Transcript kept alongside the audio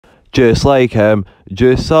Just like him,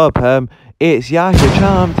 just sub him, it's Yahia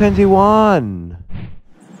Charm 21.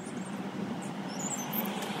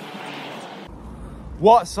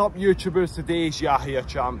 What's up YouTubers, today is Yahia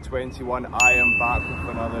Champ 21. I am back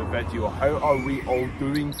with another video. How are we all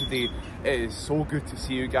doing today? It is so good to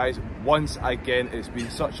see you guys once again. It's been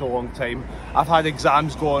such a long time. I've had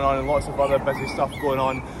exams going on and lots of other busy stuff going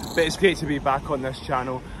on, but it's great to be back on this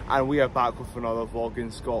channel and we are back with another vlog in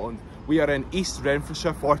Scotland. We are in East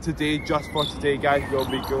Renfrewshire for today, just for today guys. We'll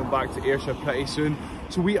be going back to Ayrshire pretty soon.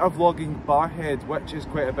 So we are vlogging Barrhead, which is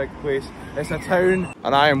quite a big place. It's a town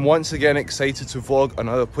and I am once again excited to vlog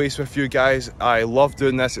another place with you guys. I love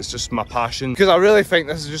doing this, it's just my passion. Because I really think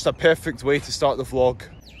this is just a perfect way to start the vlog.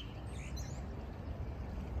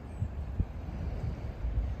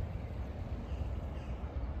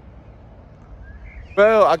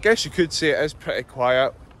 Well, I guess you could say it is pretty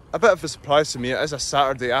quiet. A bit of a surprise to me, it is a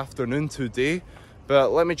Saturday afternoon today,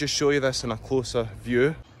 but let me just show you this in a closer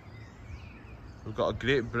view. We've got a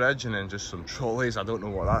great bridge and then just some trolleys. I don't know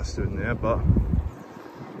what that's doing there, but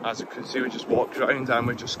as you can see, we just walked around and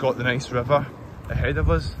we just got the nice river ahead of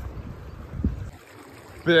us.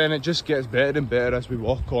 But then it just gets better and better as we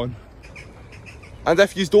walk on. And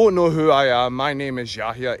if you don't know who I am, my name is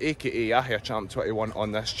Yahia, aka Yahia Champ 21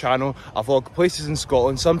 on this channel. I vlog places in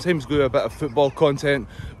Scotland, sometimes do a bit of football content,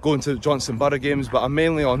 going to Johnson Borough games, but I'm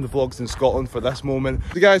mainly on the vlogs in Scotland for this moment.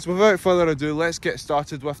 So guys, without further ado, let's get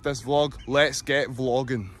started with this vlog. Let's get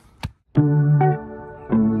vlogging.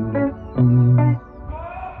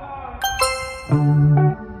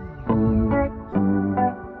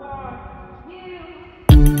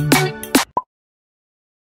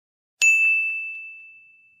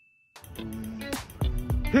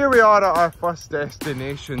 Here we are at our first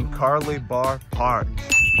destination, Charibar Park.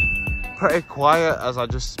 Pretty quiet, as I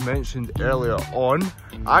just mentioned earlier on.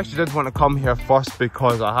 I actually did want to come here first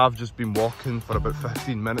because I have just been walking for about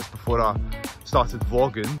 15 minutes before I started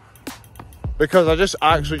vlogging. Because I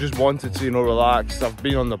just wanted to, relax. I've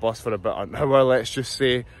been on the bus for about an hour, let's just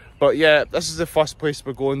say. But yeah, this is the first place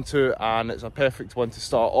we're going to and it's a perfect one to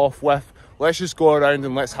start off with. Let's just go around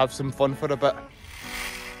and let's have some fun for a bit.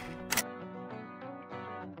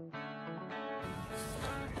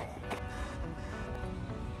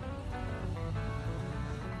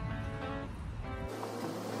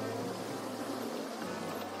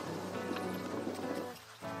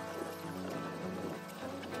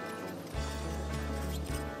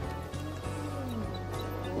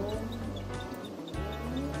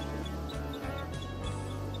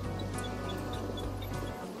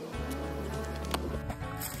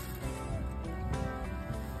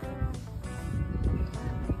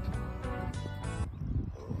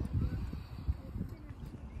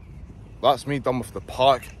 That's me done with the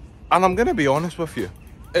park, and I'm gonna be honest with you,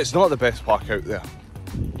 it's not the best park out there.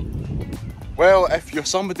 Well, if you're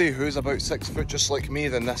somebody who's about 6 foot just like me,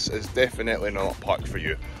 then this is definitely not a park for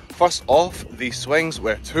you. First off, the swings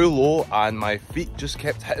were too low and my feet just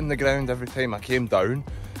kept hitting the ground every time I came down.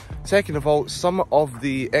 Second of all, some of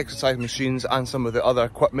the exercise machines and some of the other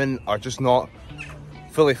equipment are just not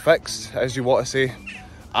fully fixed, as you want to say.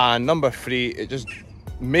 And number 3, it just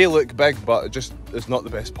may look big, but it just is not the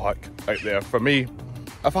best park out there for me.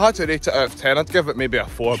 If I had to rate it out of 10, I'd give it maybe a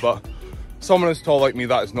 4, but someone as tall like me,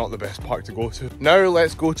 that is not the best park to go to. Now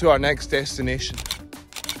let's go to our next destination.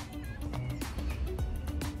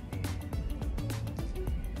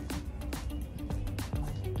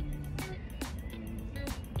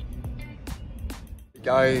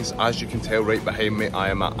 Guys, as you can tell right behind me, I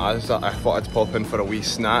am at Asda. I thought I'd pop in for a wee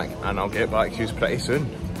snack and I'll get back to you pretty soon.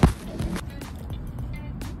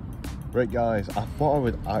 Right guys, I thought I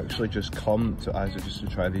would actually just come to Asda just to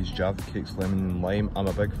try these Java cakes, lemon and lime. I'm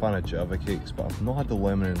a big fan of Java cakes, but I've not had the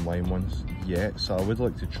lemon and lime ones yet, so I would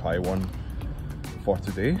like to try one for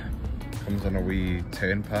today. Comes in a wee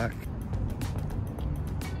 10 pack.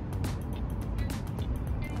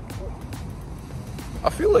 I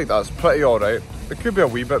feel like that's pretty alright. It could be a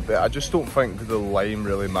wee bit better. I just don't think the lime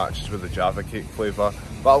really matches with the Java cake flavour,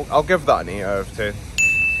 but I'll give that an 8 out of 10.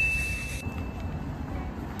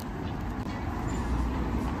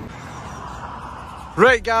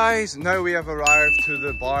 Right guys, now we have arrived to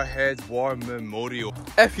the Barrhead War Memorial.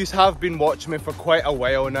 If you have been watching me for quite a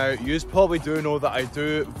while now, you probably do know that I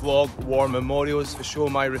do vlog war memorials to show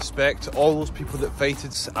my respect to all those people that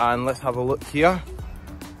fighted. And let's have a look here.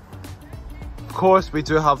 Of course, we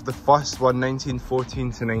do have the first one,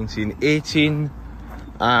 1914 to 1918,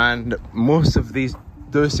 and most of these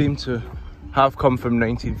do seem to have come from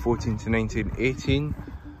 1914 to 1918.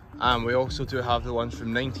 And we also do have the ones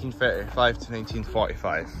from 1935 to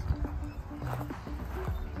 1945.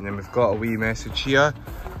 And then we've got a wee message here.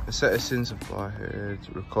 The citizens of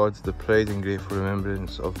Barrhead record the pride and grateful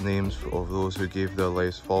remembrance of names of those who gave their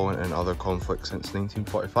lives fallen in other conflicts since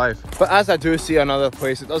 1945. But as I do see another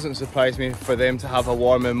place, it doesn't surprise me for them to have a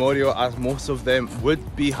war memorial, as most of them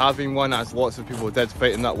would be having one, as lots of people did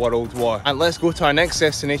fight in that World War. And let's go to our next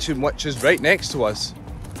destination, which is right next to us.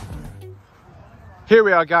 Here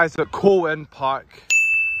we are, guys, at Cowan Park.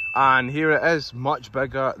 And here it is, much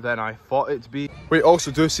bigger than I thought it to be. We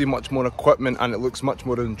also do see much more equipment and it looks much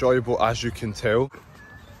more enjoyable, as you can tell.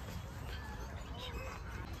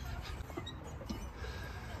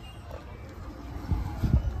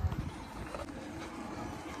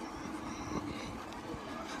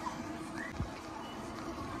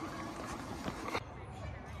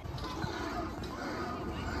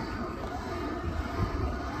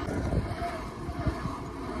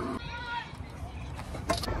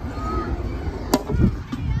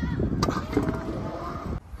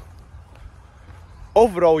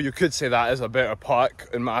 Overall, you could say that is a better park,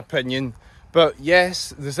 in my opinion. But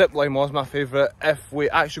yes, the zipline was my favourite. If we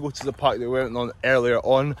actually go to the park that we went on earlier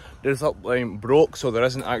on, the zipline broke, so there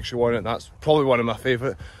isn't actually one, and that's probably one of my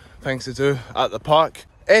favourite things to do at the park.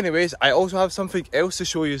 Anyways, I also have something else to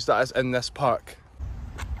show you that is in this park.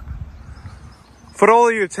 For all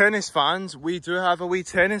of you tennis fans, we do have a wee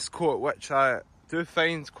tennis court, which I do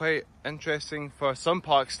find quite interesting for some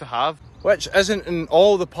parks to have, which isn't in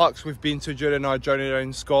all the parks we've been to during our journey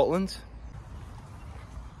around Scotland.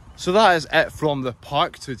 So that is it from the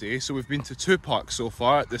park today. So we've been to 2 parks so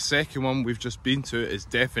far. The second one we've just been to is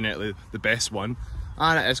definitely the best one,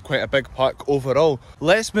 and it is quite a big park overall.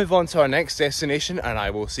 Let's move on to our next destination and I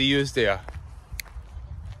will see you there.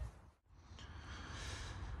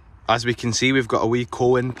 As we can see, we've got a wee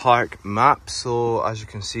Cowan Park map. So as you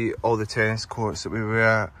can see, all the tennis courts that we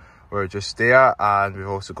were just there, and we've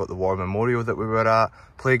also got the war memorial that we were at,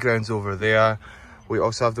 playgrounds over there. We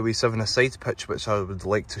also have the wee 7-a-side pitch, which I would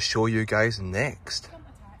like to show you guys next.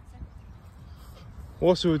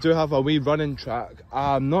 Also, we do have a wee running track.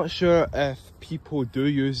 I'm not sure if people do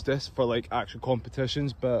use this for like actual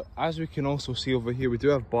competitions, but as we can also see over here, we do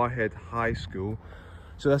have Barrhead High School.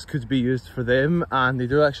 So this could be used for them, and they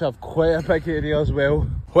do actually have quite a big area as well,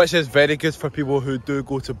 which is very good for people who do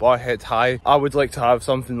go to Barrhead High. I would like to have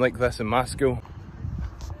something like this in my school.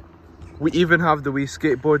 We even have the wee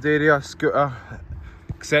skateboard area, scooter,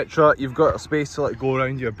 etc. You've got a space to like go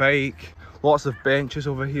around your bike, lots of benches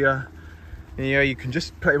over here, and yeah, you can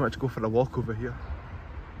just pretty much go for a walk over here.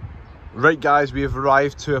 Right guys, we have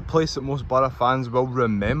arrived to a place that most Borough fans will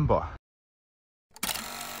remember.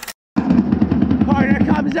 Corner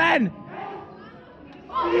comes in!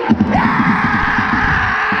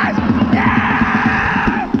 Yes!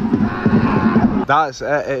 Yes! That's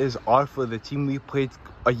it, it is Arthurlie, the team we played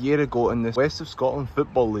a year ago in the West of Scotland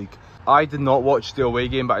Football League. I did not watch the away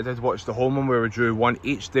game, but I did watch the home one where we drew 1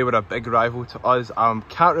 each. They were a big rival to us.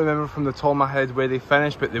 Can't remember from the top of my head where they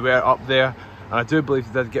finished, but they were up there, and I do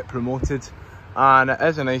believe they did get promoted. And it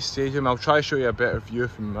is a nice stadium. I'll try to show you a better view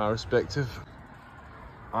from my perspective.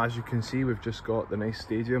 As you can see, we've just got the nice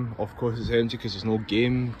stadium. Of course it's empty because there's no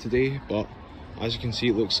game today, but as you can see,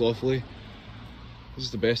 it looks lovely. This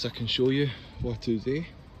is the best I can show you for today.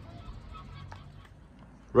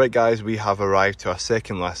 Right guys, we have arrived to our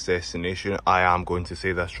second last destination. I am going to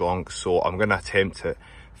say this wrong, so I'm going to attempt it.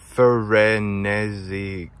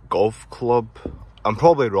 Ferenezi Golf Club. I'm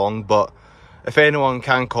probably wrong, but if anyone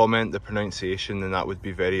can comment the pronunciation, then that would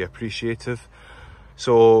be very appreciative.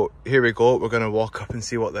 So here we go, we're going to walk up and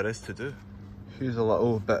see what there is to do. Here's a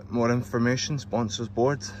little bit more information, sponsors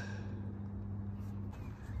board.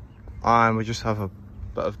 And we just have a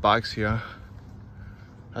bit of bags here.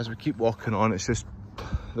 As we keep walking on, it's just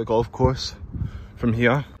the golf course from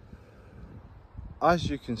here. As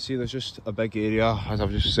you can see, there's just a big area, as I've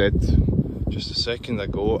just said just a second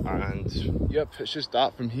ago, and yep, it's just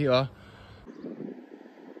that from here.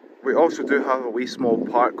 We also do have a wee small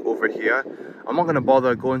park over here. I'm not going to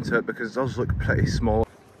bother going to it because it does look pretty small.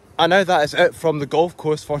 And now that is it from the golf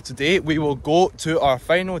course for today. We will go to our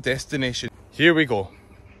final destination. Here we go.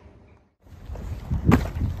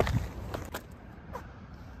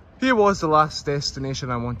 Here was the last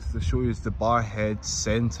destination I wanted to show you, is the Barrhead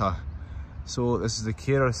Centre. So this is the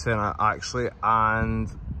carer centre actually, and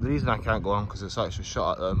the reason I can't go on because it's actually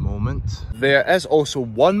shut at the moment. There is also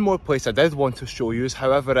one more place I did want to show you,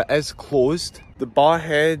 however it is closed. The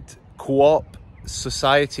Barrhead Co-op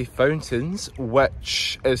Society Fountains,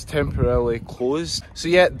 which is temporarily closed. So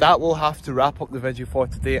yeah, that will have to wrap up the video for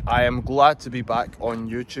today. I am glad to be back on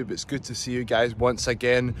YouTube. It's good to see you guys once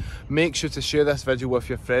again. Make sure to share this video with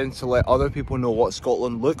your friends to let other people know what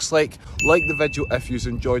Scotland looks like. Like the video if you've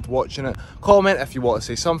enjoyed watching it. Comment if you want to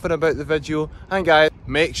say something about the video. And guys,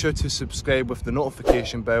 make sure to subscribe with the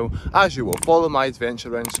notification bell, as you will follow my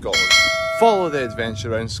adventure around Scotland. Follow the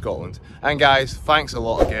adventure around Scotland. And guys, thanks a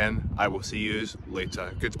lot again. I will see you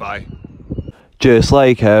later. Goodbye. Just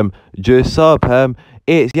like him, just up him,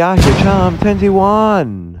 it's Yahia Charm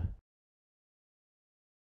 21.